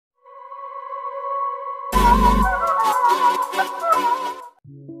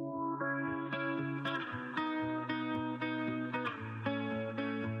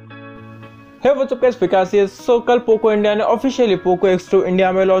है वो तो कैसे विकास है। सो कल पोको इंडिया ने ऑफिशियली पोको X2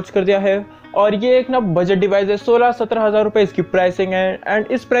 इंडिया में लॉन्च कर दिया है और ये एक ना बजट डिवाइस है। 16-17 हज़ार रुपये इसकी प्राइसिंग है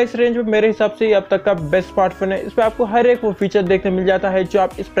एंड इस प्राइस रेंज में मेरे हिसाब से ये अब तक का बेस्ट स्मार्टफोन है। इसमें आपको हर एक वो फीचर देखने मिल जाता है जो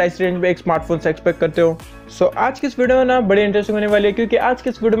आप इस प्राइस रेंज में एक स्मार्टफोन से एक्सपेक्ट करते हो। सो आज की इस वीडियो में ना बड़ी इंटरेस्टिंग होने वाली है क्योंकि आज की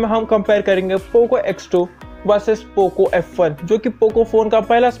इस वीडियो में हम कंपेयर करेंगे Poco X2 versus Poco F1 जो कि पोको फोन का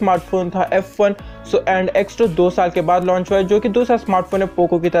पहला स्मार्टफोन था F1 एंड X2 2 साल के बाद लॉन्च हुआ है जो कि दूसरा स्मार्टफोन है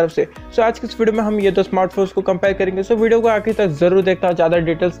पोको की तरफ से। सो आज की इस वीडियो में हम ये दो स्मार्टफोन्स को कंपेयर करेंगे। सो वीडियो को आखिर तक जरूर देखना ज़्यादा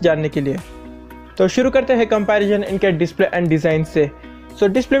डिटेल्स जानने के लिए। तो शुरू करते हैं कंपैरिजन इनके डिस्प्ले एंड डिज़ाइन से। सो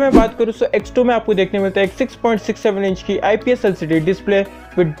डिस्प्ले में बात करूँ तो X2 में आपको देखने मिलता है एक 6.67 इंच की IPS LCD display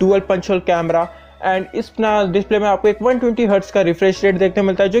with dual punch hole camera and इस डिस्प्ले में आपको एक 120 हर्ट्ज का रिफ्रेश रेट देखने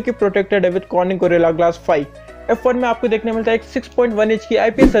मिलता है जो कि प्रोटेक्टेड है with cornering gorilla glass 5। F1 में आपको देखने मिलता है एक 6.1 इंच की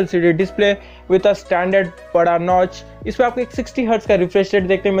IPS LCD display with a standard बड़ा नॉच। इसमें आपको एक 60 हर्ट्ज का रिफ्रेश रेट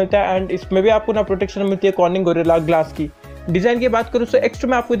देखने मिलता है एंड इसमें भी आपको ना प्रोटेक्शन मिलती है कॉर्निंग गोरिल्ला ग्लास की। डिजाइन की बात करूँ तो X2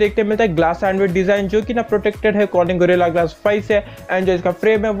 में आपको देखने मिलता है ग्लास हैंडमेड डिजाइन जो कि ना प्रोटेक्टेड है कॉर्निंग गोरिल्ला ग्लास 5 से एंड जो इसका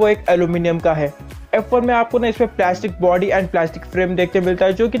फ्रेम है वो एक एल्यूमिनियम का है। F1 में आपको ना इसमें plastic body and plastic frame देखने मिलता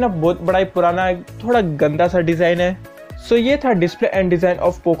है जो कि ना बहुत बड़ा ही पुराना थोड़ा गंदा सा डिजाइन है। सो ये था display and design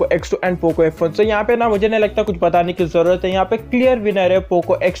of Poco X2 and Poco F1। सो यहाँ पे ना मुझे नहीं लगता कुछ बताने की जरूरत है, यहाँ पे क्लियर विनर है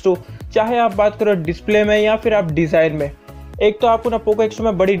पोको X2, चाहे आप बात करो डिस्प्ले में या फिर आप डिजाइन में। एक तो आपको ना पोको X2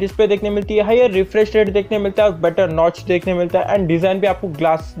 में बड़ी डिस्प्ले देखने मिलती है, हायर रिफ्रेश रेट देखने मिलता है और बेटर नॉच देखने मिलता है एंड डिजाइन भी आपको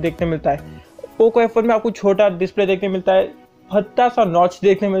ग्लास देखने मिलता है। पोको F1 में आपको छोटा डिस्प्ले देखने मिलता है, भद्दा सा नॉच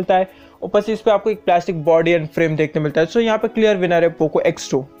देखने मिलता है, ऊपर से इस पर आपको एक प्लास्टिक बॉडी एंड फ्रेम देखने मिलता है। सो यहाँ पे क्लियर विनर है पोको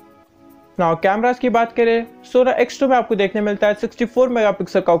X2। नाउ कैमरास की बात करें सो ना X2 में आपको देखने मिलता है 64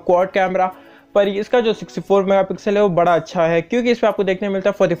 मेगापिक्सल का क्वाड कैमरा, पर इसका जो 64 मेगापिक्सल है वो बड़ा अच्छा है क्योंकि इसमें आपको देखने मिलता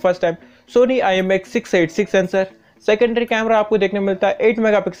है for the first time Soni IMX686 sensor. Secondary camera आपको देखने मिलता है 8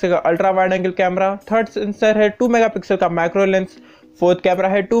 मेगापिक्सल का ultra wide angle camera, third sensor है 2 मेगापिक्सल का मैक्रो लेंस, फोर्थ कैमरा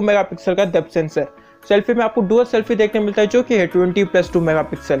है 2 मेगापिक्सल का डेप्थ सेंसर। सेल्फी में आपको डुअल सेल्फी देखने मिलता है जो कि है 20+2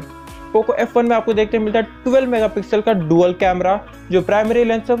 मेगापिक्सल। पोको F1 में आपको देखने मिलता है 12 मेगापिक्सल का डुअल कैमरा, जो प्राइमरी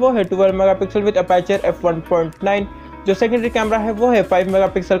लेंस है वो है 12 मेगापिक्सल विद अपर्चर f1.9, जो सेकेंडरी कैमरा है वो है 5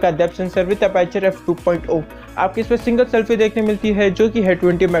 मेगापिक्सल का depth sensor with aperture f2.0। आपकी इसमें सिंगल सेल्फी देखने मिलती है जो कि है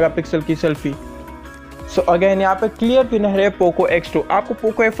 20 मेगापिक्सल की सेल्फी। सो अगेन यहाँ पे क्लियर विनर है पोको X2। आपको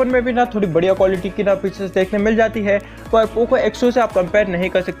पोको F1 में भी ना थोड़ी बढ़िया क्वालिटी की ना पिक्चर्स देखने मिल जाती है, पर पोको X2 से आप कंपेयर नहीं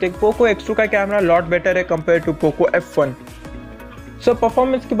कर सकते। पोको X2 का कैमरा लॉट बेटर है compare to Poco F1। So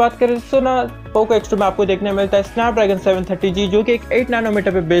performance की बात करें तो ना पोको X2 में आपको देखने मिलता है स्नैपड्रैगन 730G जो कि एक 8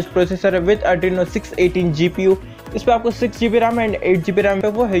 नैनोमीटर पे बेस्ड प्रोसेसर है विद Adreno 618 GPU। इस पर आपको 6GB RAM and 8GB RAM पे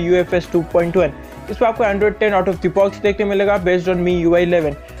वो है UFS 2.1। इस पर आपको Android 10 out of the box देखने मिलेगा बेस्ड ऑन MIUI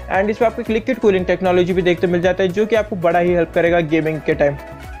 11 एंड इस पर आपको एक लिक्विड कूलिंग टेक्नोलॉजी भी देखने मिल जाता है जो कि आपको बड़ा ही हेल्प करेगा गेमिंग के टाइम।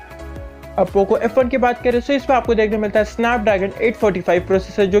 अब पोको F1 की बात करें तो इस पर आपको देखने मिलता है स्नैपड्रैगन 845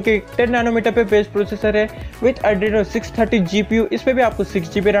 प्रोसेसर जो कि 10 नैनोमीटर पे बेस्ड प्रोसेसर है विद Adreno 630 GPU। इस पे भी आपको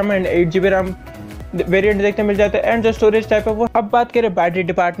 6GB RAM and 8GB RAM variant देखने मिल जाता है एंड जो स्टोरेज टाइप है वो। अब बात करें बैटरी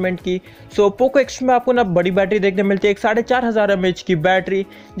डिपार्टमेंट की, सो पोको X2 में आपको ना बड़ी बैटरी देखने मिलती है, एक 4500 mAh की बैटरी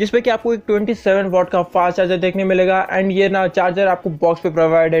जिसपे कि आपको एक 27 वाट का फास्ट चार्जर देखने मिलेगा एंड ये ना चार्जर आपको बॉक्स पे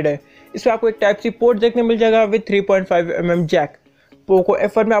प्रोवाइडेड है। इसमें आपको एक Type-C पोर्ट देखने मिल जाएगा with 3.5 mm Jack. Poco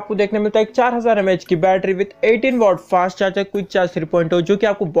F1 में आपको देखने मिलता है एक 4000 mAh की battery with 18 watt fast charger quick charge 3.0 जो कि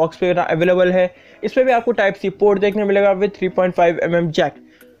आपको बॉक्स पे ना अवेलेबल है। इसमें भी आपको Type-C पोर्ट देखने मिलेगा विद 3.5 mm जैक।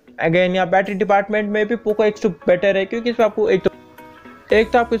 अगेन यहाँ बैटरी डिपार्टमेंट में भी पोको X2 बेटर है क्योंकि इसमें आपको एक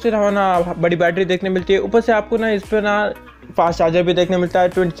तो आपको इसमें ना बड़ी बैटरी देखने मिलती है, ऊपर से आपको ना इस पर ना फास्ट चार्जर भी देखने मिलता है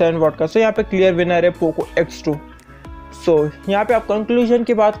 27 वाट का। सो यहाँ पे क्लियर विनर है पोको X2। सो यहाँ पे आप कंक्लूजन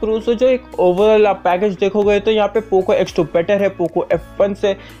की बात करूँ तो जो एक ओवरऑल आप पैकेज देखोगे तो यहाँ पे पोको X2 बेटर है पोको F1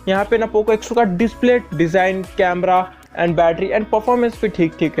 से। यहाँ पे ना पोको X2 का display, design, camera and battery and performance भी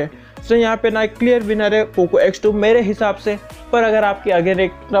ठीक ठीक है। सो यहाँ पे ना क्लियर विनर है पोको X2 मेरे हिसाब से। पर अगर आपकी अगेन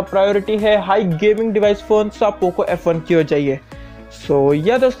एक ना प्रायोरिटी है हाई गेमिंग डिवाइस फ़ोन तो आप पोको F1 की हो जाइए। सो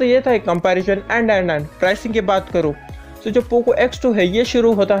या दोस्तों ये था एक कंपैरिजन एंड प्राइसिंग की बात करूँ तो जो पोको X2 है ये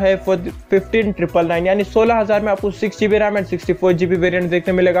शुरू होता है फॉर 15,999 यानी 16,000 में आपको 6GB RAM and 64GB variant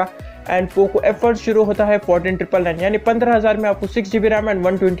देखने मिलेगा एंड पोको F1 शुरू होता है 14,999 यानी 15,000 में आपको 6GB RAM and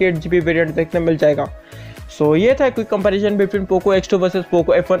 128GB variant देखने मिल जाएगा। सो ये था quick comparison between Poco X2 versus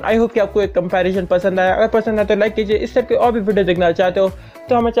Poco F1। I hope कि आपको एक कंपैरिजन पसंद आया। अगर पसंद आया तो लाइक कीजिए। इस टाइप के और भी वीडियो देखना चाहते हो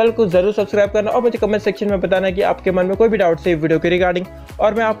तो हमारे चैनल को जरूर सब्सक्राइब करना और मुझे कमेंट सेक्शन में बताना कि आपके मन में कोई भी डाउट है वीडियो के रिगार्डिंग।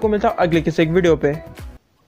 और मैं आपको मिलता हूँ अगले किसी एक वीडियो पे।